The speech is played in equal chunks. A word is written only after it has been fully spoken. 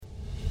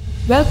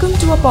Welcome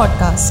to a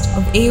podcast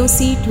of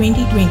AOC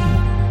 2020,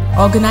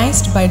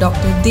 organized by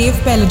Dr. Dev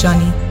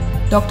Pelajani,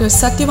 Dr.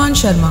 Satyavan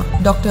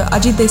Sharma, Dr.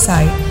 Ajit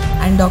Desai,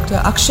 and Dr.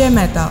 Akshay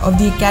Mehta of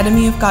the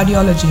Academy of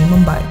Cardiology,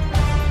 Mumbai.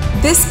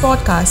 This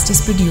podcast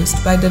is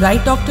produced by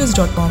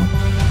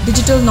therightdoctors.com,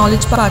 digital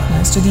knowledge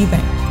partners to the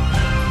event.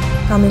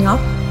 Coming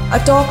up,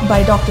 a talk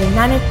by Dr.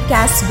 Nanette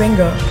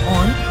Cass-Wenger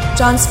on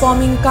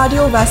transforming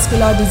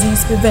cardiovascular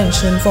disease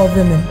prevention for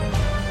women.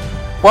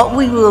 What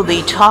we will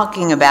be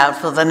talking about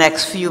for the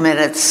next few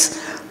minutes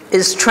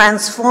is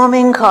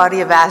transforming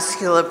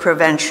cardiovascular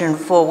prevention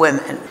for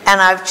women. And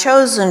I've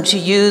chosen to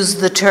use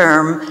the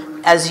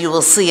term, as you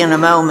will see in a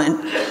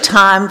moment,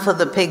 time for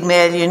the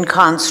Pygmalion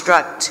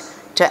construct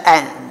to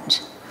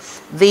end.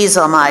 These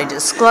are my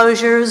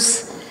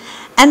disclosures,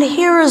 and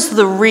here is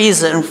the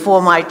reason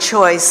for my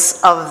choice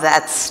of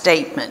that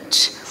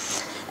statement.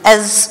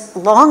 As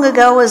long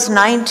ago as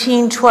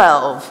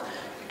 1912,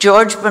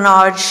 George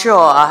Bernard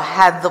Shaw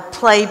had the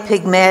play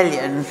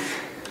Pygmalion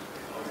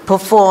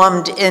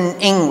performed in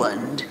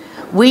England.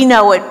 We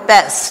know it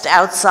best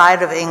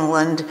outside of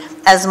England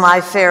as My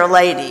Fair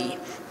Lady,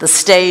 the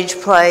stage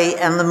play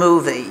and the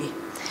movie.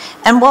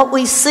 And what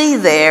we see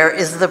there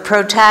is the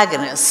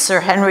protagonist, Sir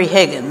Henry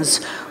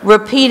Higgins,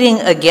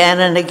 repeating again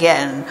and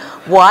again,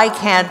 "Why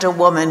can't a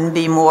woman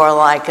be more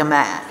like a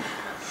man?"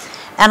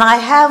 And I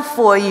have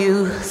for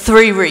you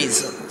 3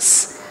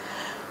 reasons.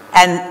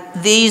 And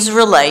these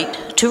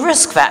relate to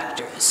risk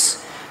factors.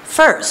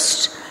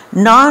 First,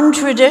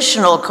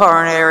 non-traditional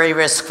coronary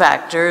risk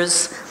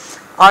factors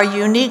are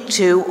unique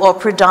to or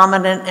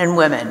predominant in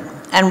women,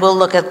 and we'll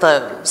look at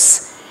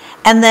those.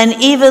 And then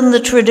even the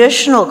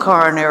traditional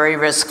coronary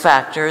risk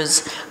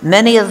factors,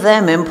 many of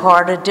them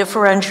impart a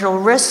differential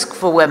risk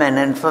for women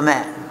and for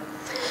men.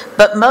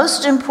 But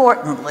most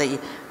importantly,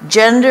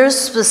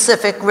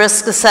 gender-specific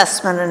risk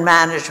assessment and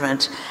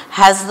management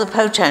has the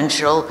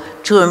potential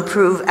to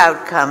improve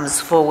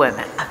outcomes for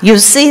women.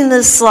 You've seen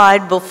this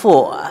slide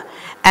before,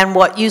 and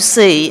what you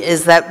see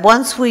is that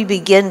once we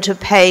begin to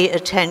pay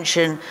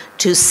attention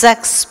to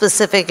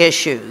sex-specific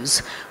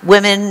issues,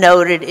 women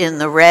noted in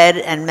the red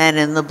and men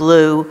in the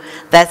blue,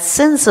 that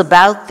since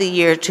about the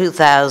year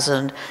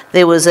 2000,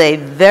 there was a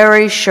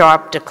very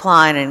sharp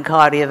decline in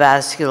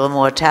cardiovascular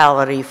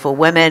mortality for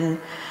women.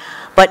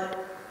 But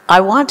I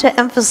want to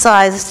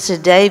emphasize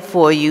today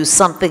for you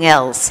something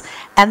else,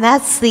 and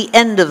that's the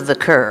end of the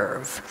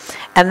curve.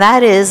 And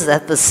that is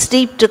that the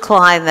steep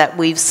decline that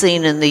we've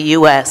seen in the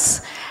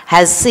US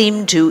has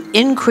seemed to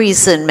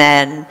increase in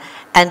men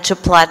and to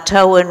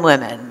plateau in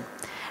women.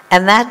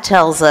 And that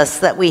tells us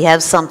that we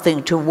have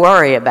something to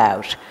worry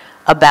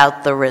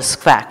about the risk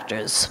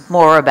factors.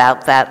 More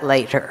about that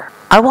later.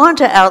 I want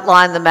to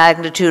outline the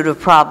magnitude of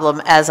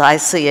problem as I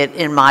see it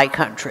in my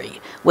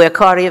country, where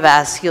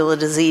cardiovascular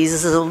disease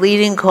is a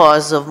leading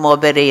cause of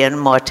morbidity and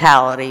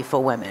mortality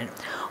for women.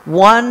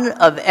 1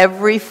 of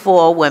every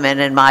 4 women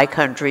in my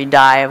country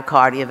die of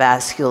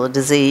cardiovascular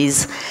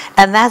disease,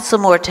 and that's a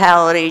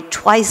mortality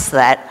twice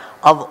that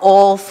of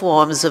all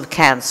forms of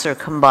cancer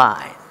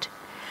combined.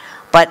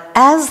 But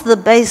as the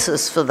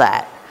basis for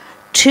that,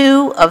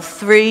 2 of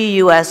 3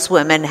 US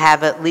women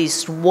have at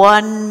least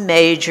 1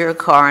 major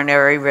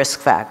coronary risk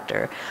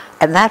factor,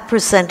 and that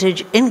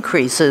percentage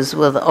increases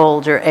with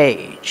older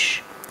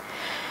age.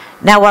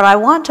 Now, what I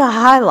want to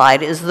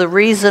highlight is the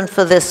reason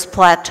for this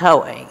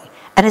plateauing,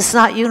 and it's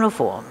not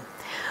uniform.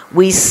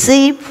 We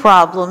see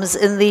problems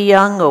in the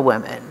younger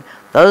women,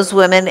 those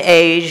women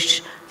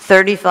aged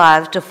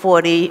 35 to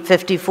 40,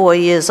 54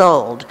 years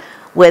old,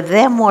 where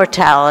their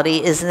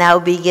mortality is now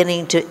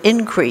beginning to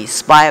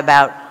increase by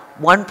about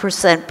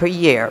 1% per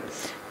year,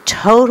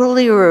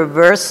 totally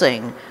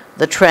reversing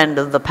the trend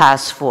of the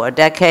past 4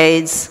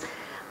 decades,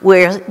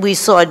 where we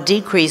saw a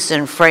decrease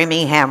in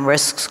Framingham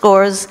risk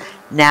scores.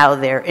 Now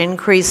they're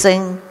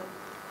increasing.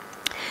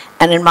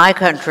 And in my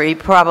country,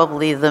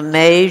 probably the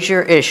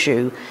major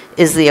issue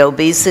is the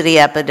obesity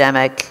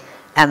epidemic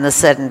and the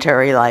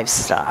sedentary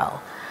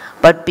lifestyle.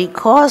 But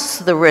because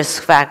the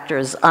risk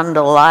factors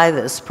underlie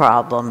this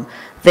problem,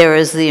 there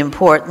is the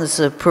importance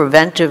of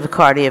preventive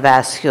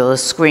cardiovascular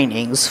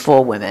screenings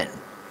for women.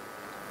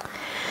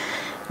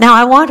 Now,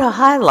 I want to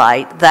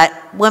highlight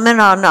that women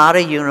are not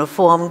a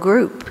uniform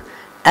group,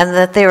 and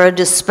that there are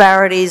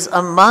disparities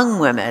among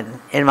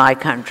women in my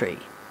country.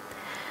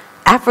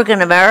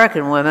 African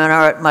American women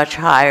are at much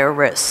higher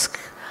risk.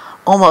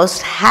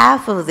 Almost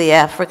half of the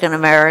African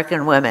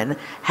American women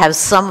have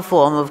some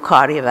form of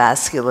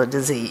cardiovascular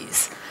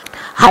disease.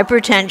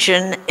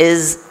 Hypertension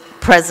is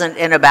present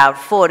in about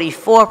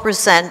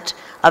 44%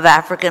 of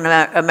African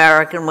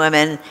American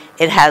women.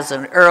 It has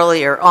an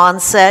earlier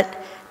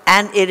onset,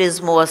 and it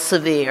is more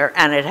severe,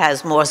 and it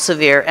has more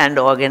severe end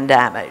organ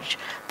damage.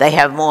 They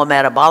have more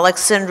metabolic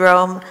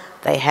syndrome,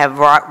 they have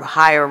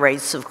higher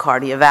rates of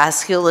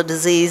cardiovascular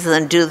disease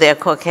than do their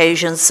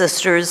Caucasian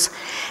sisters.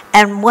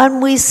 And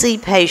when we see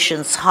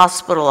patients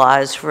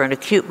hospitalized for an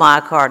acute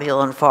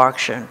myocardial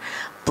infarction,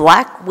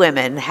 Black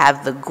women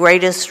have the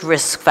greatest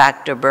risk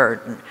factor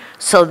burden.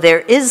 So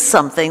there is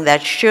something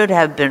that should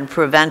have been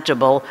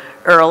preventable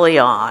early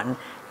on,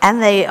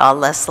 and they are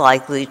less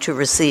likely to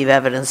receive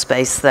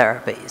evidence-based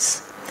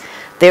therapies.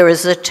 There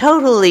is a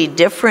totally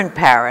different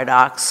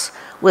paradox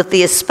with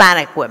the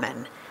Hispanic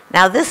women.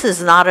 Now, this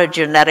is not a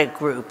genetic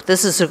group.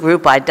 This is a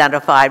group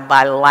identified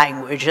by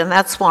language, and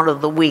that's one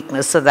of the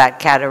weaknesses of that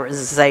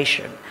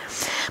categorization.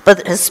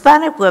 But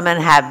Hispanic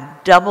women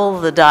have double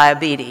the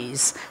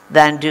diabetes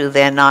than do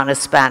their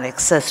non-Hispanic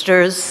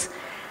sisters.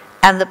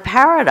 And the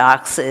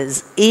paradox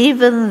is,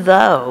 even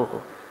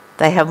though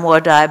they have more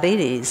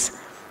diabetes,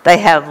 they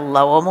have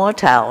lower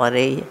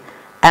mortality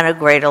and a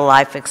greater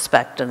life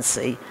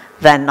expectancy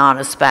than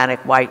non-Hispanic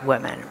white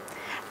women.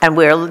 And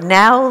we're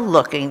now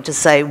looking to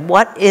say,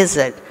 what is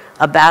it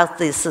about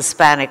these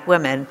Hispanic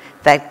women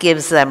that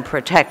gives them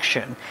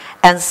protection?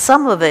 And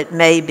some of it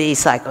may be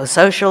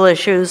psychosocial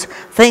issues,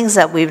 things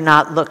that we've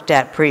not looked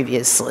at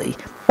previously.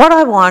 What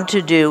I want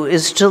to do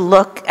is to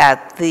look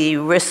at the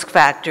risk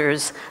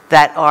factors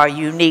that are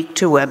unique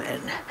to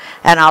women.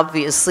 And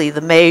obviously,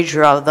 the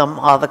major of them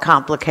are the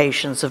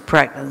complications of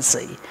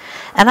pregnancy.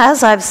 And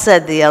as I've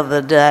said the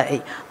other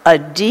day, a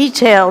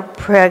detailed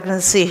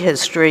pregnancy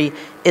history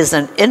is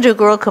an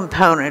integral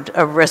component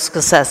of risk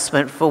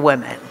assessment for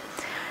women.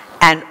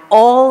 And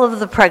all of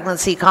the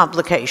pregnancy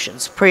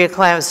complications,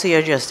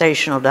 preeclampsia,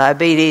 gestational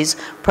diabetes,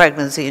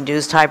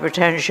 pregnancy-induced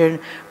hypertension,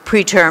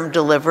 preterm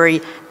delivery,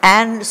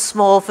 and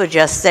small for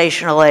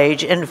gestational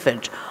age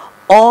infant,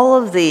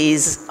 all of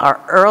these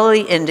are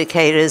early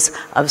indicators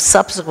of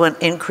subsequent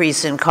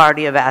increase in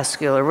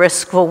cardiovascular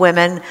risk for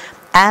women,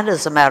 and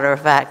as a matter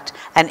of fact,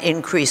 an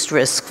increased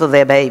risk for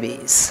their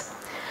babies.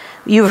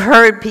 You've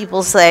heard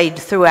people say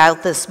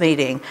throughout this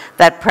meeting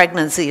that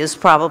pregnancy is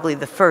probably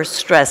the first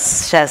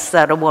stress test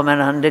that a woman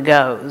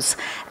undergoes.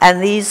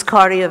 And these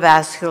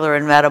cardiovascular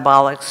and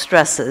metabolic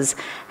stresses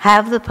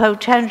have the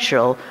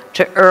potential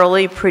to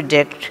early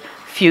predict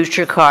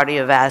future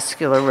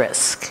cardiovascular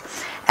risk.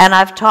 And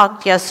I've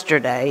talked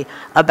yesterday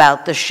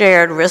about the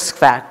shared risk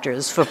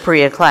factors for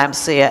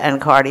preeclampsia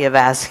and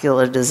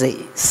cardiovascular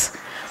disease.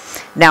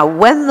 Now,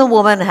 when the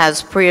woman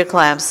has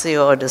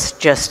preeclampsia or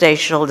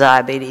gestational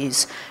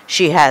diabetes,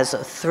 she has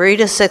a 3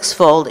 to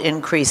 6-fold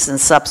increase in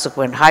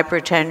subsequent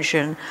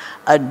hypertension,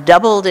 a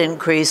doubled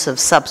increase of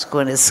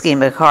subsequent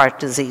ischemic heart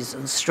disease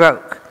and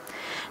stroke.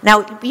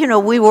 Now, you know,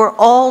 we were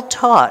all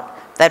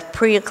taught that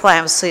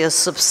preeclampsia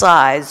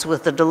subsides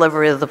with the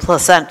delivery of the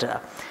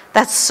placenta.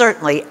 That's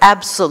certainly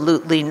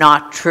absolutely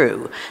not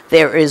true.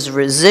 There is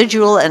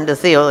residual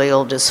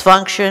endothelial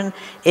dysfunction,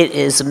 it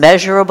is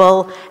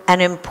measurable,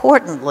 and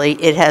importantly,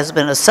 it has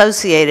been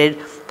associated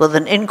with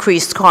an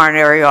increased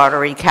coronary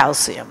artery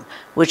calcium,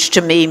 which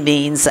to me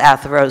means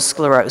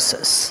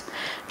atherosclerosis.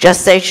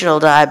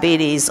 Gestational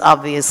diabetes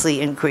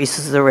obviously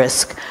increases the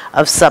risk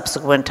of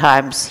subsequent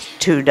times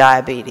 2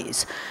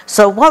 diabetes.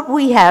 So what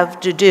we have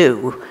to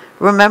do,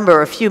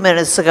 remember, a few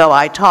minutes ago,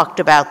 I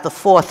talked about the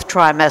 4th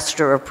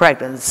trimester of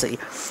pregnancy.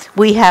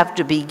 We have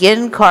to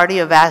begin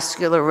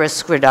cardiovascular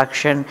risk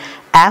reduction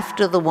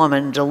after the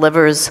woman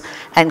delivers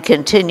and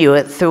continue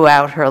it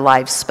throughout her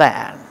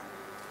lifespan.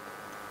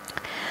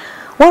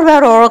 What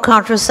about oral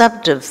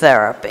contraceptive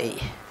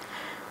therapy?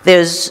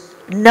 There's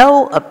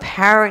no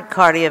apparent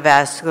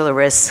cardiovascular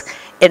risk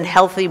in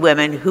healthy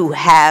women who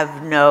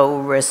have no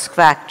risk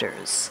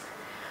factors.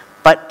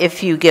 But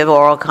if you give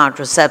oral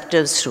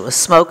contraceptives to a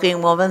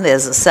smoking woman,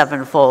 there's a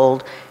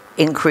 7-fold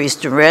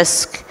increased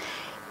risk.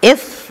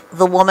 If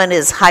the woman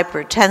is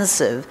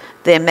hypertensive,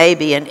 there may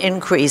be an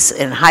increase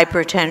in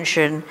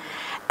hypertension.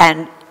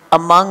 And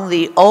among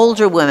the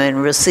older women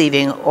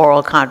receiving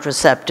oral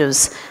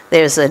contraceptives,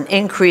 there's an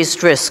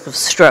increased risk of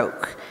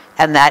stroke,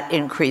 and that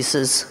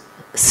increases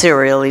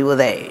serially with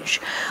age.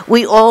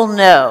 We all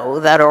know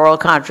that oral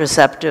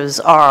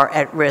contraceptives are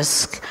at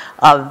risk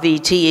of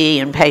VTE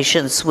in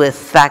patients with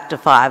factor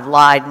V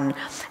Leiden,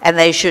 and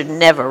they should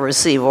never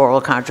receive oral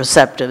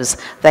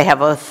contraceptives. They have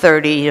a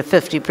 30 to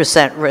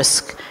 50%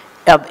 risk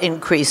of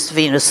increased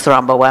venous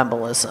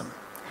thromboembolism.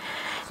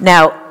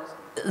 Now,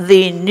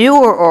 the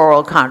newer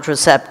oral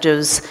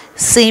contraceptives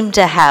seem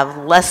to have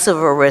less of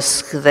a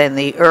risk than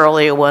the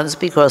earlier ones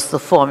because the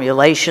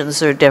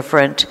formulations are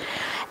different,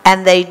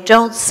 and they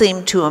don't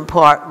seem to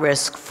impart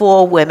risk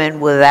for women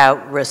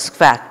without risk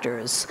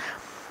factors.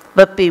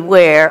 But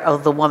beware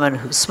of the woman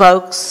who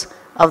smokes,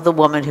 of the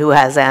woman who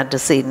has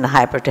antecedent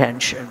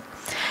hypertension.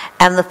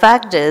 And the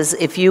fact is,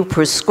 if you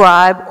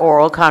prescribe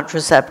oral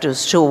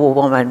contraceptives to a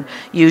woman,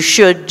 you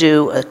should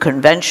do a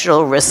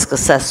conventional risk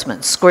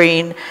assessment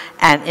screen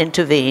and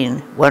intervene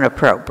when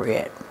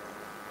appropriate.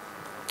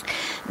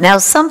 Now,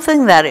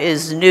 something that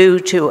is new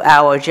to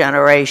our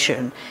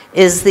generation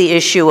is the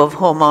issue of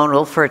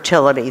hormonal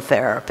fertility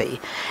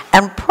therapy.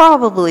 And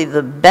probably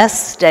the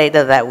best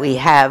data that we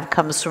have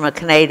comes from a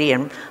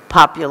Canadian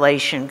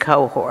population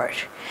cohort.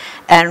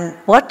 And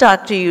what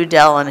Dr.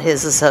 Udell and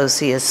his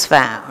associates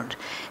found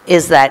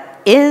is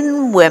that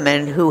in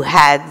women who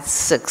had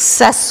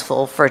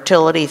successful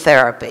fertility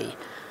therapy,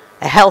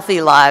 a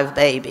healthy live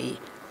baby,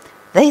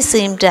 they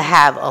seem to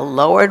have a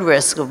lowered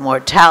risk of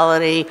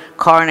mortality,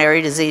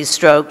 coronary disease,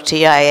 stroke,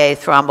 TIA,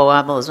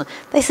 thromboembolism.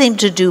 They seem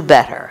to do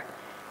better.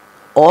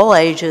 All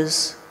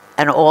ages,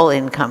 and all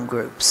income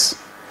groups.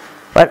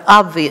 But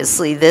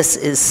obviously, this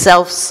is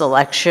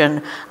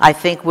self-selection. I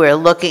think we're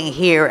looking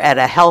here at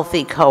a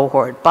healthy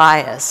cohort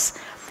bias.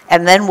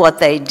 And then what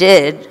they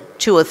did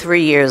 2 or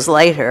 3 years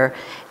later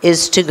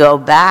is to go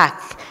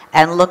back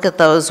and look at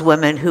those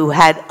women who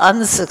had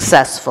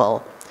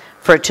unsuccessful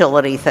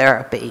fertility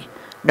therapy,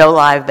 no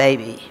live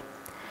baby.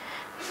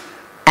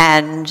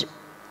 And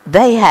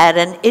they had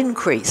an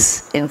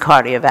increase in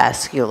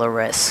cardiovascular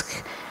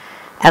risk.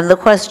 And the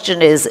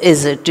question is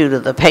it due to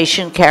the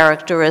patient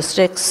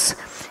characteristics?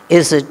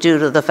 Is it due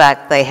to the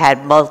fact they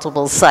had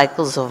multiple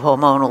cycles of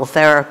hormonal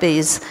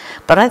therapies?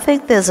 But I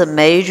think there's a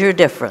major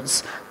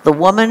difference. The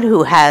woman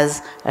who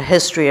has a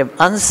history of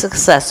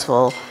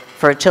unsuccessful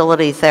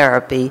fertility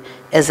therapy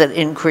is at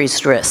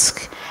increased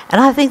risk. And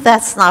I think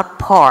that's not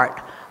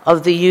part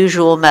of the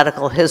usual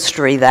medical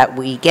history that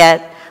we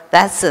get.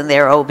 That's in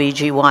their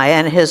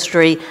OBGYN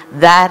history.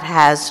 That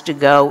has to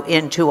go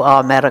into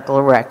our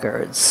medical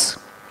records.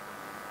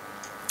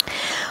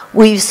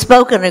 We've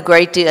spoken a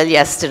great deal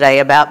yesterday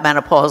about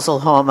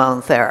menopausal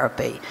hormone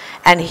therapy.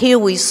 And here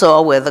we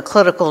saw where the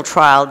clinical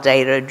trial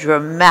data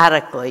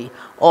dramatically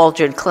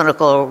altered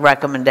clinical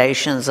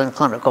recommendations and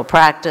clinical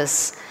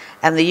practice.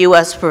 And the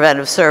U.S.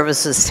 Preventive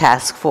Services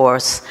Task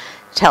Force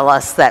tell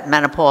us that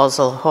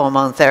menopausal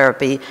hormone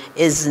therapy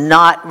is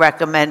not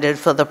recommended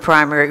for the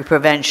primary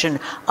prevention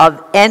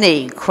of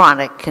any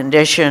chronic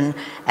condition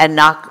and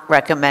not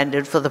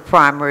recommended for the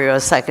primary or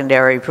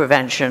secondary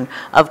prevention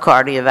of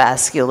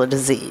cardiovascular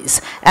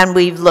disease. And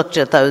we've looked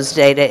at those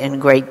data in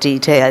great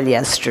detail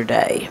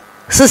yesterday.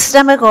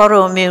 Systemic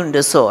autoimmune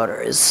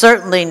disorders,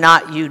 certainly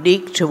not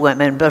unique to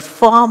women, but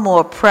far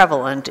more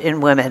prevalent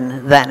in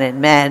women than in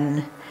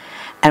men.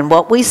 And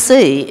what we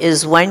see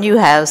is when you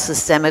have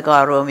systemic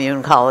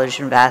autoimmune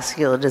collagen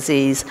vascular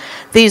disease,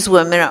 these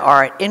women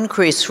are at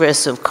increased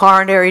risk of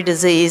coronary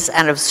disease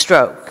and of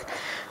stroke.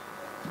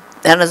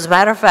 And as a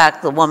matter of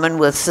fact, the woman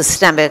with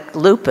systemic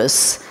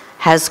lupus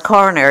has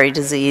coronary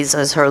disease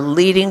as her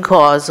leading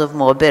cause of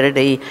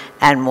morbidity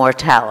and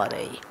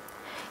mortality.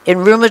 In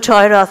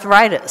rheumatoid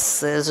arthritis,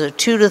 there's a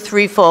 2 to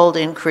 3-fold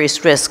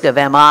increased risk of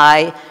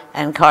MI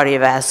and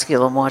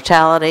cardiovascular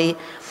mortality.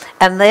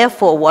 And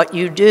therefore, what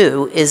you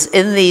do is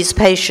in these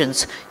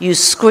patients, you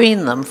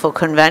screen them for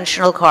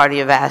conventional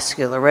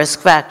cardiovascular risk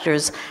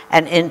factors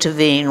and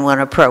intervene when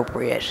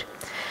appropriate.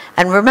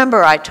 And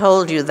remember, I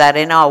told you that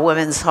in our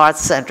Women's Heart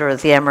Center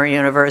at the Emory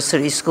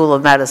University School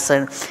of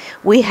Medicine,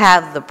 we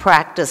have the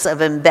practice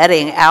of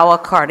embedding our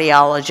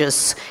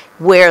cardiologists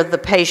where the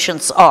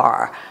patients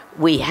are.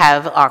 We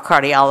have our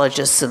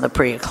cardiologists in the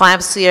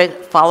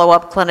preeclampsia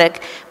follow-up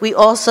clinic. We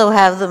also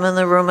have them in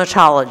the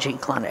rheumatology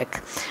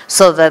clinic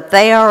so that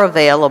they are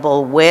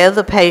available where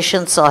the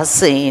patients are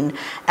seen,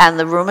 and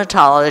the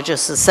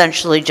rheumatologist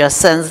essentially just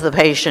sends the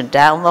patient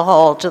down the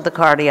hall to the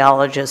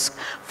cardiologist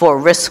for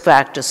risk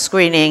factor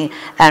screening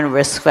and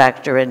risk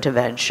factor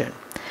intervention.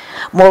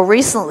 More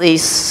recently,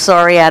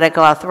 psoriatic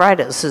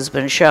arthritis has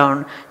been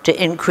shown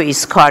to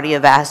increase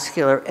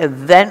cardiovascular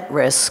event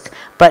risk,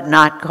 but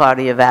not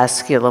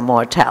cardiovascular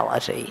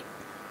mortality.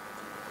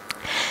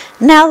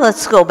 Now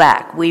let's go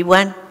back. We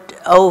went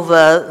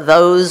over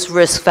those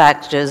risk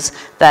factors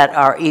that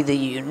are either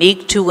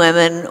unique to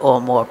women or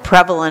more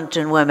prevalent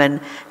in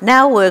women.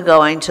 Now we're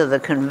going to the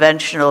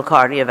conventional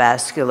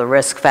cardiovascular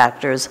risk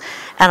factors,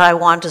 and I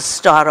want to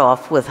start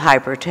off with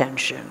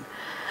hypertension.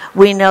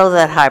 We know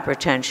that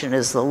hypertension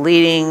is the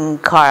leading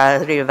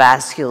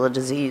cardiovascular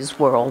disease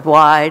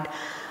worldwide,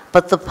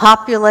 but the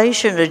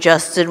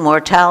population-adjusted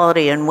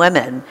mortality in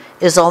women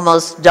is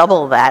almost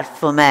double that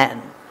for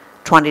men,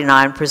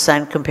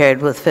 29%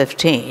 compared with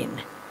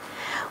 15%.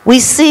 We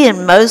see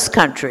in most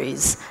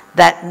countries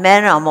that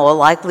men are more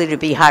likely to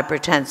be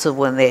hypertensive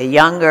when they're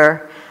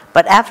younger,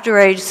 but after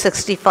age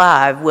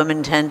 65,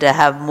 women tend to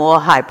have more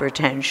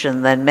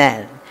hypertension than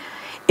men.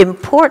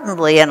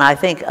 Importantly, and I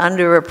think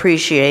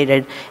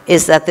underappreciated,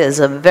 is that there's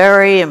a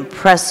very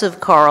impressive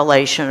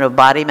correlation of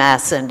body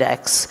mass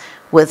index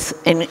with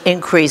an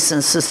increase in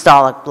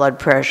systolic blood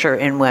pressure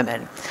in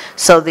women.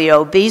 So the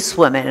obese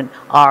women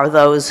are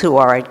those who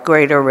are at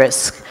greater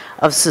risk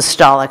of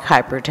systolic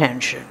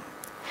hypertension.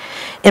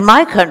 In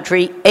my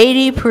country,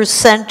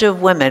 80%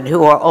 of women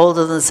who are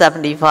older than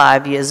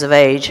 75 years of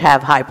age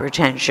have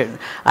hypertension.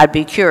 I'd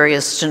be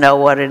curious to know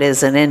what it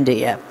is in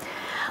India.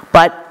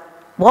 But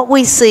what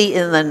we see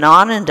in the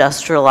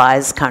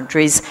non-industrialized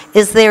countries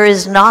is there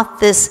is not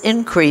this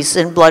increase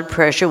in blood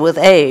pressure with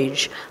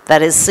age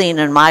that is seen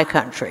in my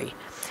country.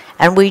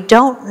 And we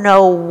don't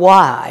know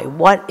why.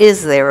 What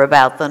is there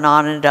about the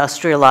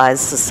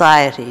non-industrialized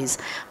societies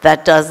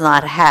that does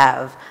not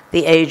have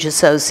the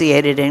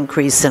age-associated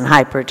increase in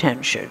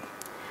hypertension?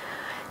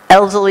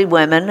 Elderly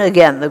women,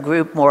 again, the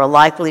group more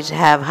likely to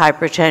have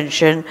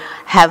hypertension,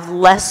 have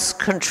less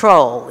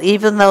control.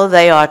 Even though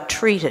they are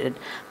treated,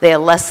 they are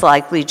less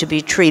likely to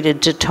be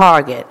treated to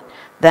target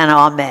than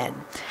are men.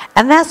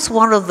 And that's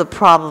one of the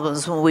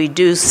problems when we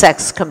do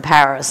sex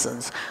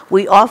comparisons.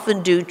 We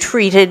often do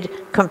treated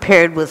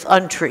compared with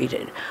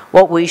untreated.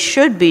 What we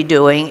should be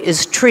doing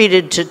is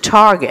treated to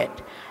target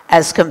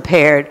as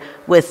compared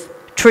with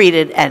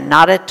treated and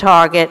not at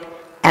target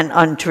and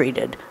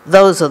untreated.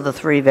 Those are the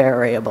three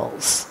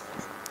variables.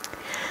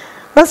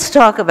 Let's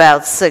talk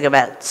about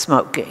cigarette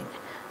smoking.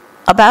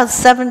 About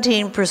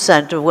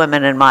 17% of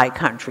women in my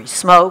country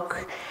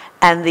smoke,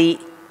 and the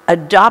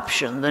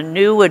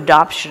new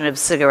adoption of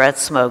cigarette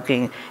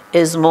smoking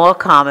is more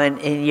common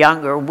in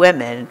younger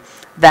women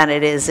than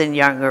it is in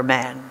younger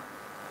men.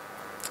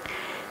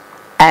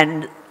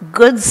 And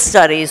good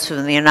studies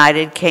from the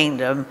United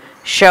Kingdom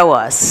show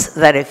us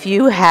that if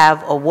you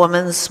have a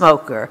woman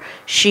smoker,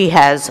 she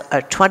has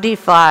a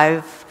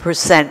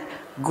 25%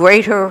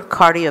 greater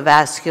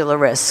cardiovascular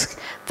risk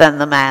than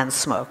the man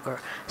smoker.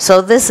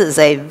 So this is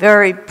a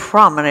very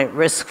prominent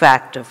risk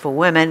factor for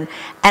women,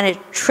 and it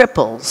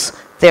triples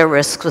their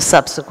risk for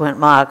subsequent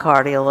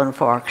myocardial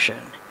infarction.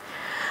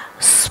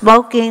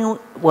 Smoking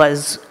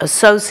was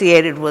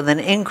associated with an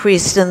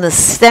increase in the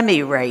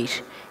STEMI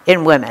rate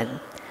in women,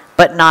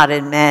 but not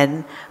in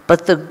men.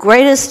 But the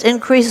greatest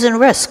increase in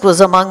risk was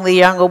among the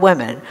younger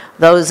women,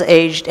 those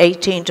aged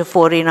 18 to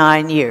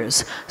 49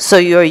 years. So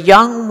your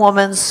young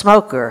woman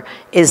smoker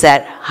is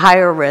at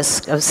higher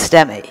risk of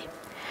STEMI.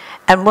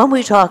 And when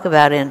we talk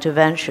about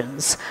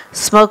interventions,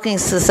 smoking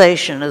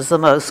cessation is the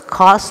most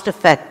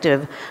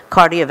cost-effective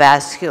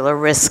cardiovascular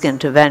risk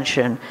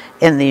intervention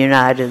in the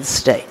United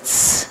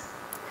States.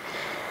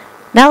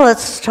 Now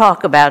let's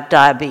talk about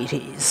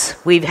diabetes.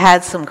 We've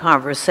had some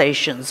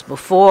conversations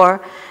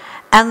before,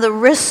 and the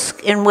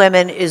risk in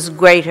women is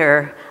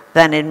greater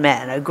than in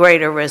men, a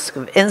greater risk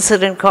of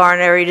incident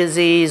coronary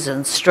disease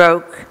and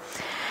stroke.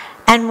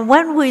 And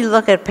when we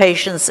look at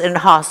patients in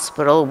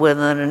hospital with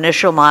an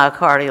initial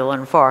myocardial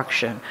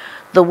infarction,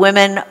 the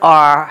women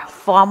are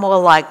far more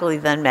likely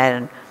than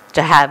men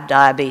to have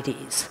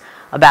diabetes.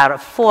 About a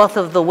fourth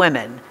of the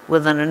women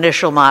with an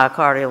initial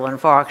myocardial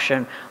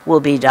infarction will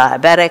be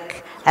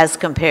diabetic, as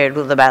compared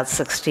with about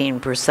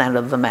 16%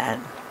 of the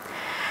men.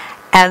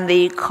 And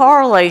the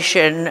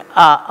correlation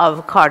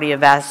of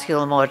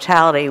cardiovascular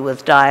mortality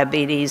with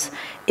diabetes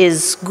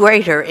is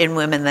greater in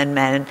women than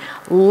men,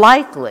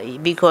 likely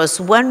because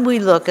when we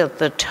look at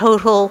the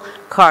total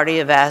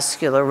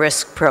cardiovascular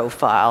risk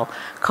profile,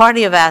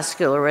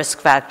 cardiovascular risk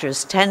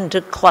factors tend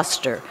to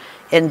cluster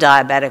in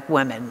diabetic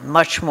women,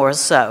 much more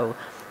so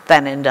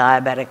than in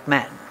diabetic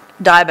men.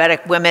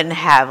 Diabetic women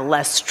have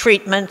less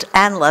treatment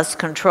and less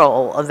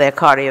control of their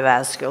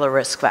cardiovascular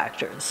risk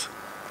factors.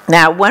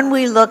 Now, when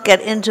we look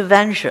at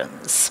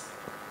interventions,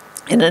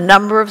 in a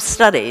number of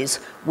studies,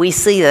 we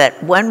see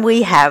that when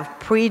we have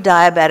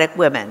pre-diabetic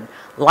women,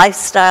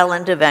 lifestyle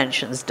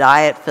interventions,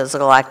 diet,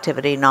 physical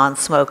activity,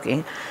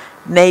 non-smoking,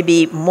 may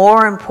be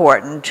more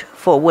important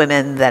for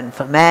women than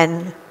for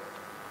men.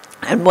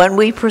 And when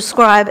we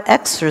prescribe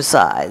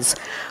exercise,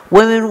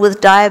 women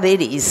with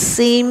diabetes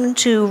seem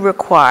to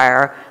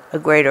require a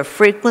greater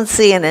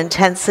frequency and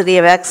intensity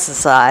of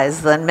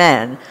exercise than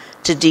men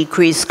to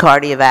decrease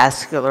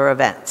cardiovascular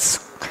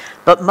events.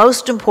 But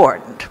most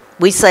important,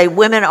 we say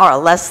women are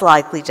less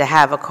likely to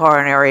have a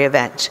coronary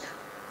event.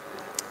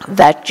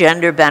 That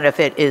gender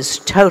benefit is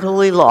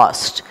totally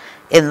lost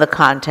in the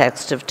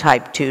context of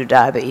type 2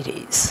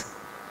 diabetes.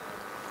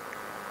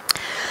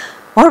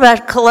 What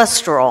about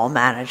cholesterol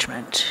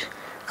management?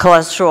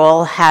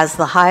 Cholesterol has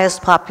the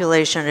highest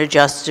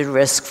population-adjusted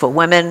risk for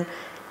women.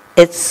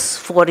 It's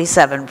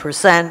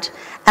 47%.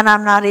 And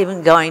I'm not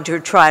even going to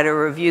try to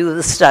review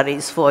the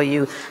studies for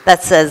you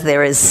that says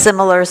there is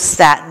similar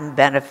statin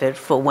benefit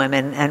for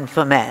women and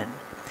for men.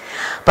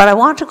 But I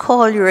want to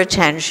call your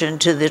attention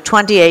to the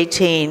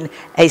 2018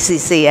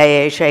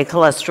 ACC-AHA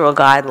cholesterol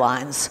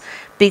guidelines,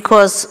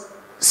 because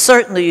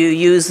certainly you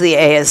use the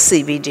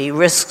ASCVD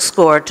risk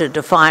score to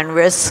define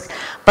risk,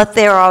 but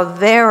there are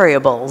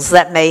variables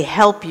that may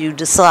help you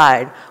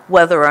decide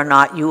whether or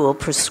not you will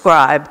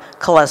prescribe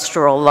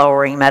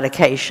cholesterol-lowering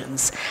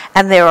medications.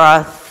 And there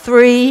are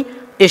three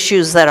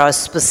issues that are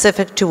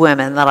specific to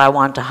women that I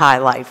want to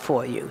highlight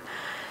for you.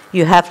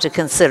 You have to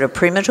consider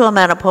premature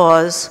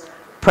menopause,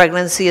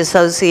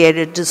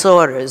 pregnancy-associated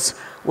disorders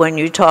when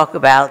you talk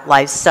about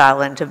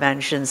lifestyle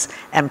interventions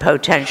and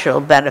potential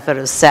benefit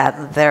of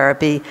statin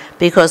therapy,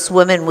 because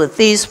women with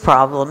these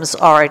problems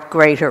are at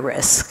greater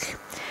risk.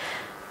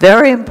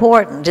 Very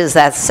important is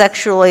that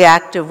sexually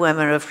active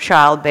women of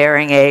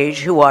childbearing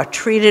age who are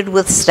treated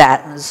with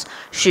statins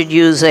should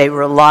use a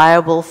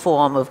reliable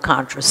form of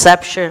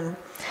contraception.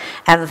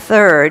 And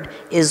third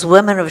is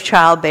women of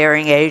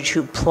childbearing age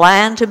who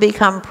plan to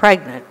become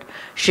pregnant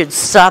should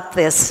stop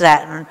their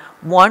statin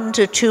 1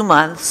 to 2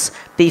 months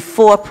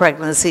before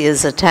pregnancy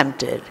is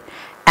attempted.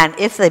 And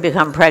if they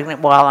become pregnant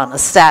while on a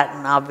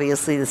statin,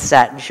 obviously the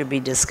statin should be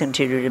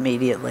discontinued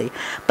immediately.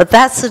 But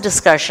that's a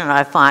discussion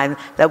I find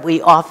that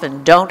we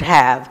often don't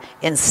have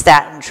in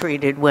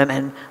statin-treated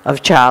women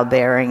of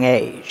childbearing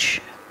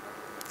age.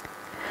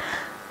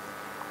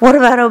 What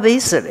about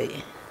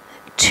obesity?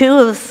 2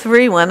 of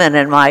 3 women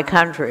in my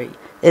country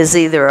is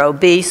either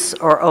obese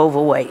or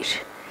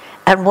overweight.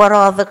 And what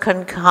are the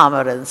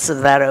concomitants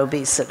of that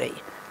obesity?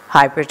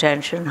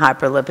 Hypertension,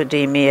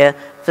 hyperlipidemia,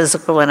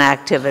 physical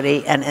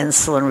inactivity, and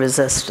insulin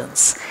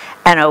resistance.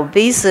 And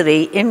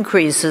obesity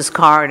increases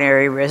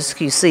coronary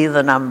risk, you see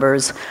the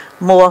numbers,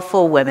 more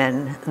for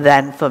women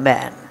than for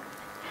men.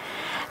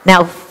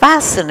 Now,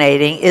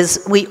 fascinating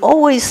is we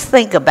always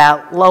think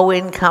about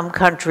low-income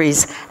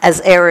countries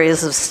as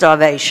areas of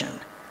starvation.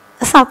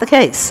 That's not the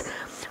case.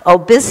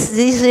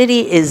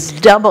 Obesity is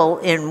double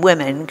in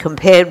women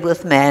compared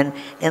with men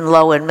in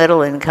low and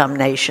middle income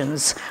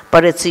nations,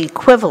 but it's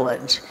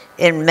equivalent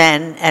in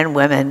men and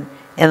women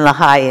in the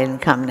high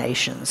income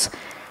nations.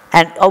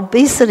 And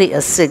obesity is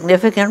a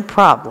significant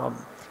problem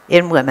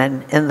in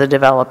women in the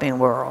developing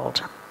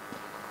world.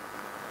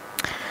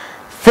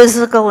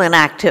 Physical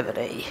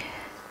inactivity.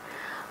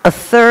 A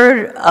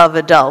third of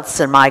adults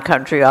in my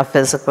country are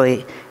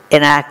physically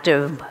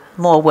inactive,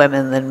 more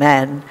women than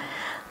men.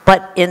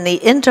 But in the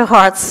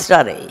InterHeart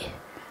study,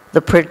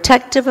 the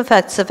protective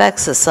effects of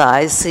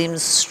exercise seem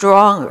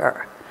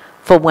stronger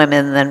for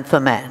women than for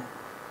men.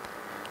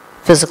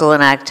 Physical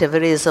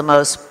inactivity is the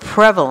most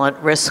prevalent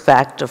risk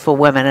factor for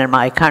women in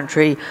my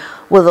country,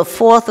 with a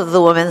fourth of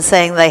the women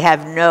saying they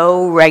have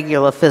no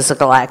regular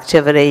physical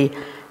activity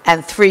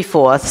and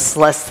 3/4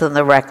 less than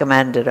the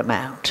recommended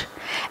amount.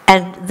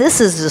 And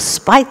this is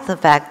despite the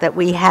fact that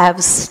we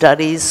have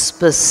studies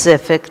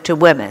specific to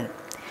women.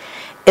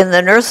 In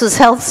the Nurses'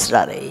 Health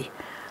Study,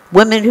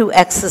 women who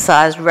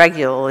exercised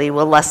regularly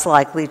were less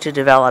likely to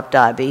develop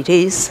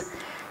diabetes.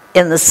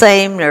 In the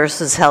same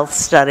Nurses' Health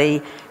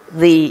Study,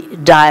 the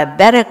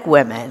diabetic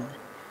women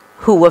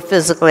who were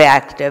physically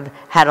active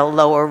had a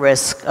lower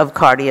risk of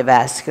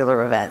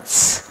cardiovascular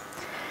events.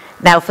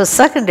 Now, for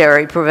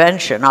secondary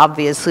prevention,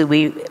 obviously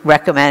we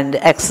recommend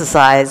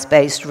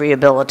exercise-based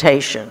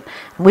rehabilitation.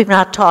 We've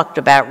not talked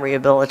about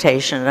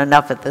rehabilitation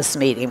enough at this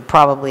meeting.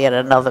 Probably at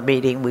another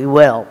meeting we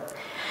will.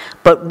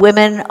 But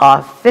women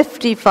are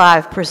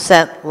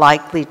 55%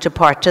 likely to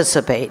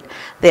participate.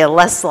 They're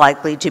less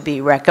likely to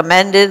be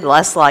recommended,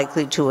 less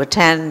likely to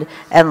attend,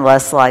 and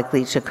less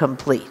likely to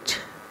complete.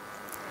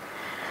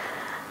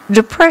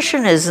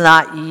 Depression is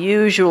not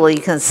usually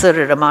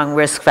considered among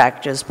risk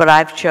factors, but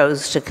I've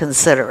chosen to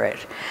consider it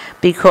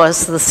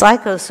because the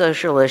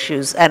psychosocial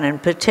issues, and in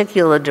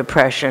particular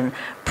depression,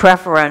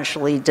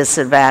 preferentially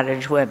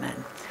disadvantage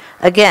women.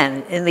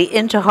 Again, in the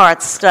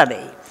InterHeart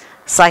study,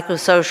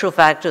 psychosocial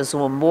factors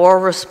were more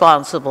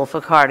responsible for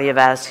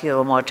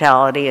cardiovascular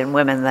mortality in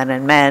women than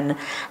in men,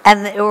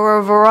 and there were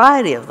a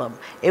variety of them.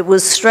 It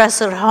was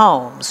stress at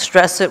home,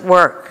 stress at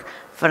work,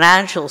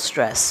 financial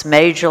stress,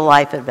 major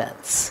life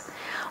events.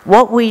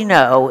 What we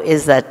know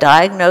is that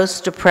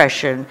diagnosed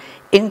depression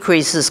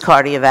increases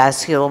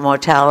cardiovascular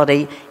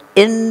mortality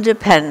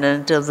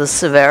independent of the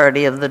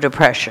severity of the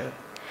depression.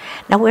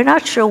 Now, we're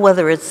not sure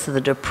whether it's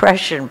the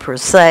depression per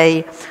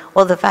se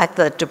or the fact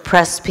that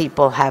depressed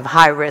people have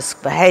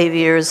high-risk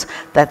behaviors,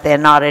 that they're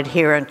not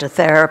adherent to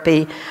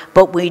therapy,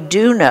 but we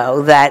do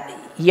know that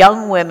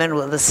young women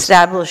with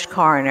established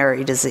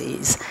coronary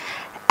disease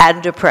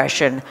and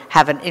depression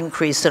have an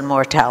increase in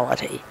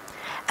mortality.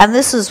 And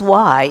this is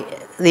why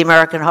the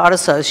American Heart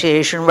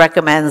Association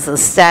recommends the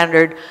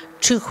standard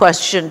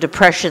two-question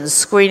depression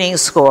screening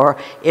score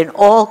in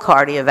all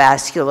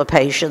cardiovascular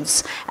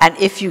patients, and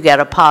if you get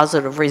a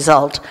positive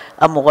result,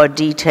 a more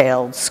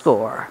detailed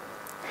score.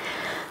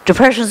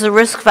 Depression is a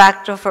risk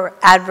factor for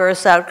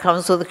adverse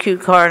outcomes with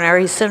acute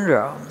coronary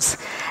syndromes.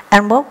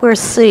 And what we're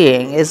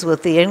seeing is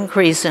with the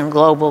increase in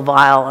global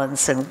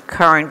violence and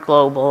current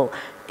global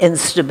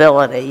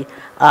instability,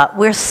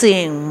 we're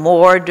seeing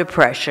more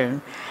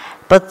depression.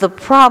 But the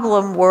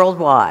problem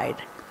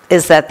worldwide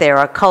is that there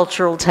are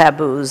cultural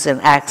taboos in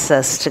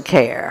access to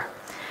care.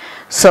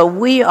 So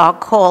we are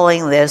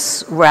calling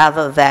this,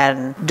 rather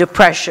than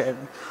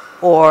depression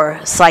or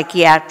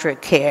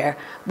psychiatric care,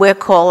 we're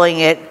calling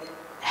it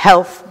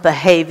health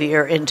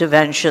behavior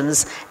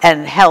interventions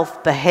and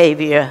health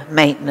behavior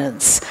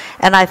maintenance.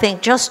 And I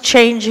think just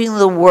changing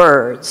the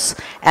words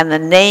and the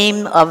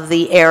name of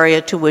the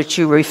area to which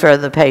you refer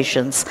the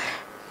patients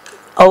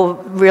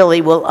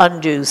really will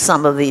undo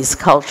some of these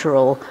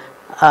cultural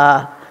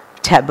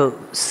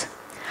taboos.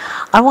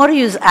 I want to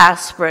use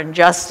aspirin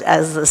just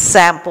as the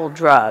sample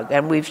drug,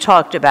 and we've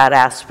talked about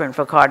aspirin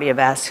for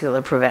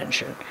cardiovascular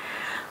prevention.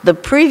 The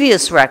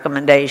previous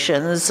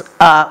recommendations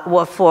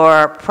were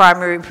for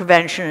primary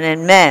prevention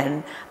in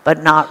men,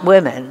 but not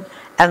women.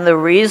 And the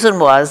reason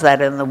was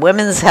that in the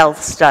Women's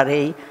Health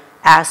Study,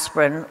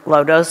 aspirin,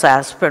 low-dose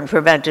aspirin,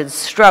 prevented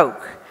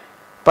stroke,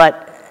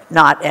 but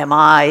not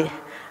MI.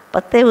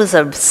 But there was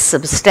a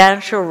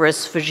substantial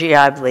risk for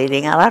GI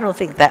bleeding, and I don't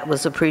think that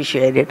was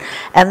appreciated.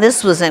 And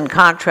this was in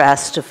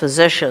contrast to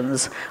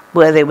physicians,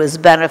 where there was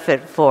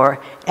benefit for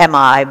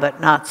MI, but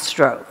not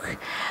stroke.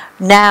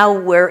 Now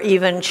we're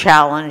even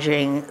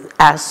challenging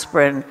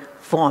aspirin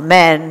for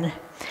men,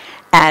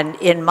 and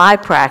in my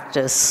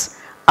practice,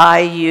 I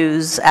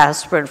use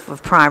aspirin for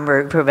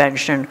primary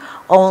prevention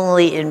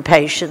only in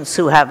patients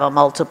who have a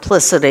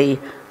multiplicity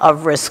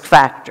of risk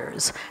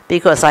factors,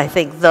 because I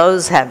think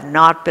those have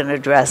not been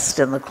addressed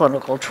in the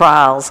clinical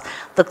trials.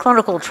 The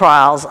clinical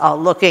trials are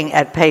looking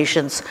at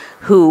patients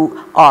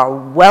who are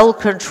well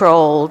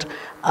controlled,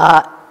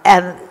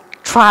 and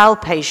trial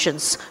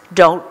patients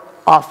don't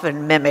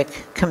often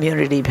mimic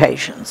community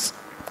patients.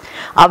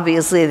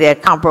 Obviously, there are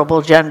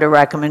comparable gender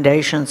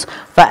recommendations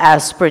for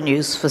aspirin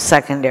use for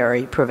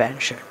secondary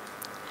prevention.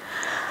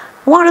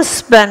 I want to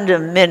spend a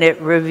minute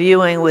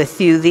reviewing with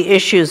you the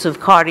issues of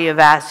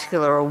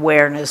cardiovascular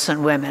awareness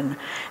in women,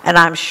 and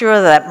I'm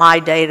sure that my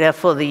data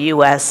for the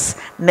US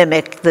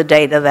mimic the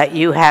data that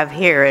you have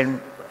here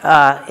in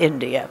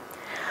India.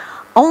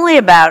 Only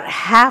about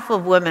half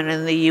of women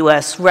in the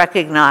US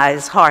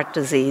recognize heart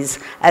disease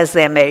as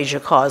their major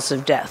cause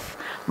of death.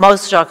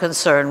 Most are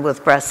concerned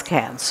with breast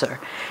cancer.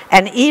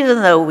 And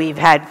even though we've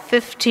had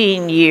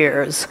 15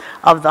 years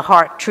of the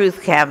Heart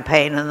Truth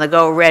campaign and the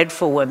Go Red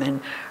for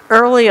Women,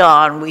 early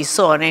on we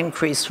saw an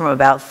increase from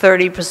about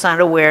 30%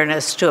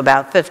 awareness to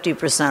about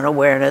 50%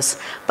 awareness,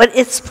 but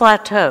it's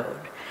plateaued.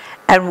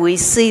 And we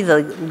see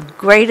the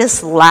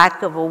greatest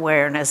lack of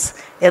awareness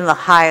in the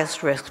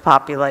highest risk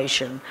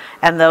population,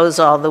 and those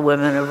are the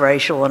women of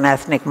racial and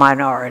ethnic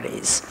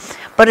minorities.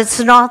 But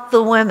it's not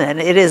the women,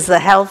 it is the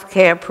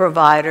healthcare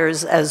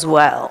providers as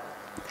well.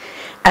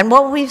 And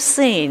what we've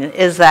seen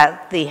is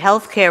that the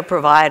healthcare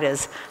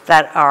providers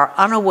that are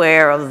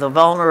unaware of the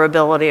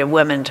vulnerability of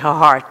women to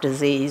heart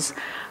disease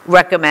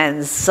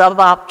recommend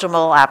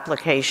suboptimal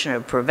application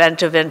of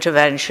preventive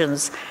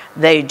interventions.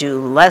 They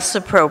do less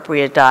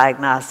appropriate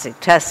diagnostic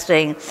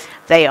testing.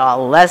 They are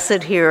less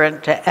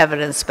adherent to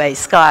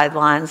evidence-based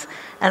guidelines,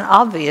 and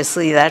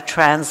obviously that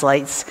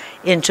translates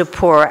into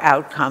poorer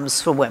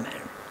outcomes for women.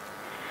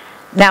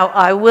 Now,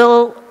 I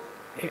will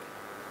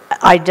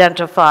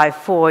identify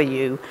for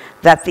you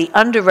that the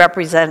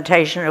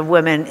underrepresentation of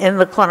women in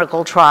the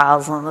clinical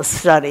trials and the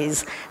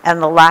studies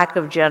and the lack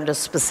of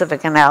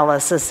gender-specific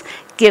analysis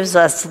gives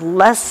us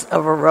less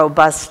of a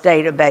robust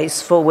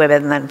database for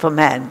women than for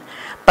men,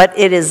 but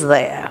it is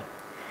there.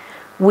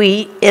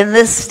 We, in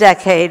this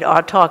decade,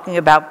 are talking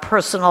about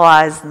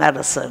personalized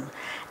medicine,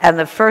 and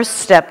the first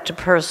step to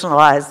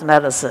personalized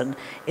medicine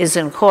is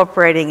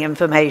incorporating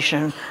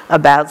information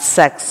about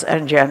sex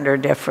and gender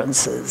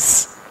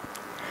differences.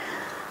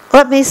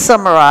 Let me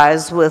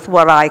summarize with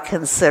what I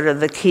consider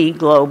the key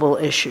global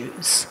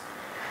issues.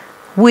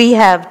 We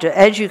have to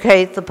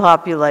educate the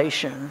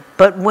population,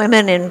 but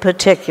women in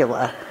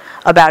particular,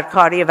 about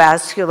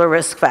cardiovascular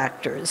risk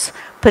factors,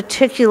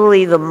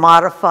 particularly the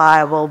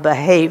modifiable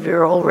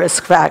behavioral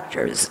risk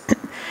factors.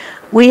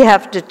 We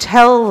have to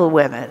tell the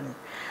women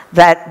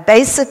that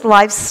basic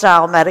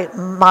lifestyle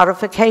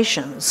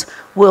modifications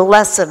will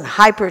lessen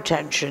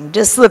hypertension,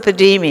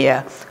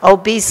 dyslipidemia,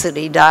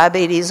 obesity,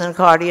 diabetes, and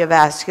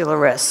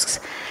cardiovascular risks.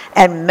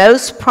 And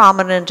most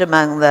prominent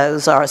among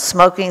those are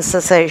smoking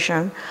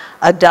cessation,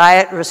 a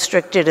diet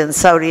restricted in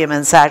sodium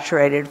and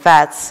saturated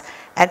fats,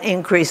 an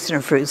increase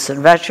in fruits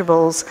and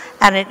vegetables,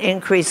 and an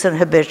increase in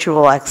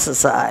habitual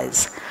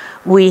exercise.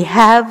 We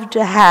have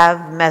to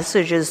have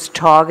messages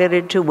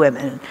targeted to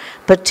women,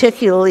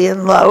 particularly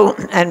in low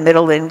and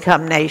middle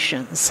income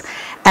nations.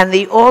 And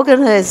the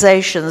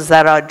organizations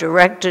that are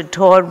directed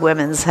toward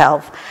women's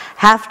health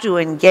have to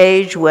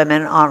engage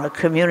women on a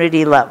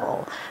community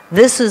level.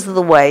 This is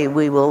the way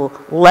we will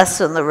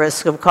lessen the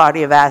risk of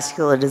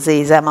cardiovascular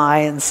disease,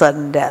 MI, and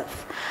sudden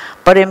death.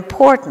 But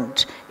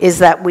important is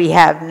that we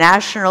have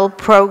national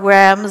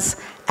programs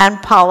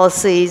and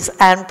policies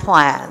and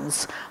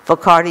plans for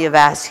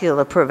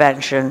cardiovascular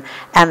prevention,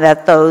 and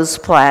that those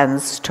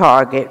plans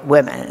target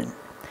women.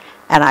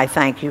 And I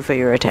thank you for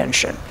your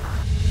attention.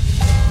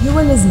 You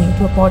were listening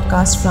to a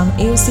podcast from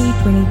AOC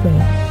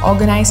 2020,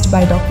 organized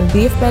by Dr.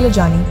 Dev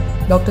Pelajani,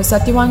 Dr.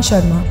 Satyavan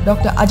Sharma,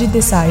 Dr. Ajit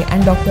Desai,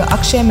 and Dr.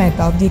 Akshay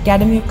Mehta of the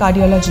Academy of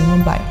Cardiology,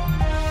 Mumbai.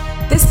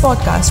 This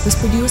podcast was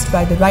produced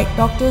by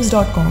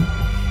therightdoctors.com,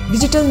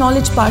 digital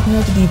knowledge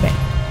partner to the event.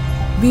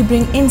 We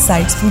bring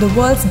insights from the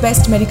world's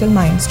best medical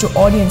minds to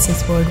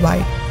audiences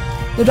worldwide.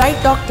 The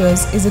Right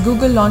Doctors is a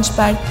Google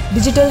Launchpad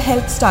digital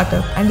health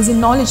startup and is a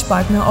knowledge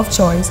partner of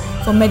choice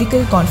for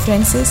medical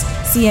conferences,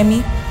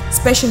 CME,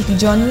 specialty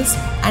journals,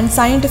 and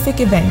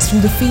scientific events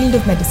from the field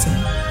of medicine.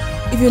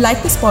 If you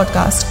like this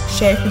podcast,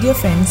 share it with your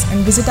friends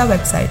and visit our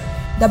website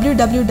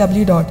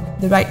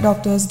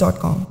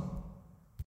www.therightdoctors.com.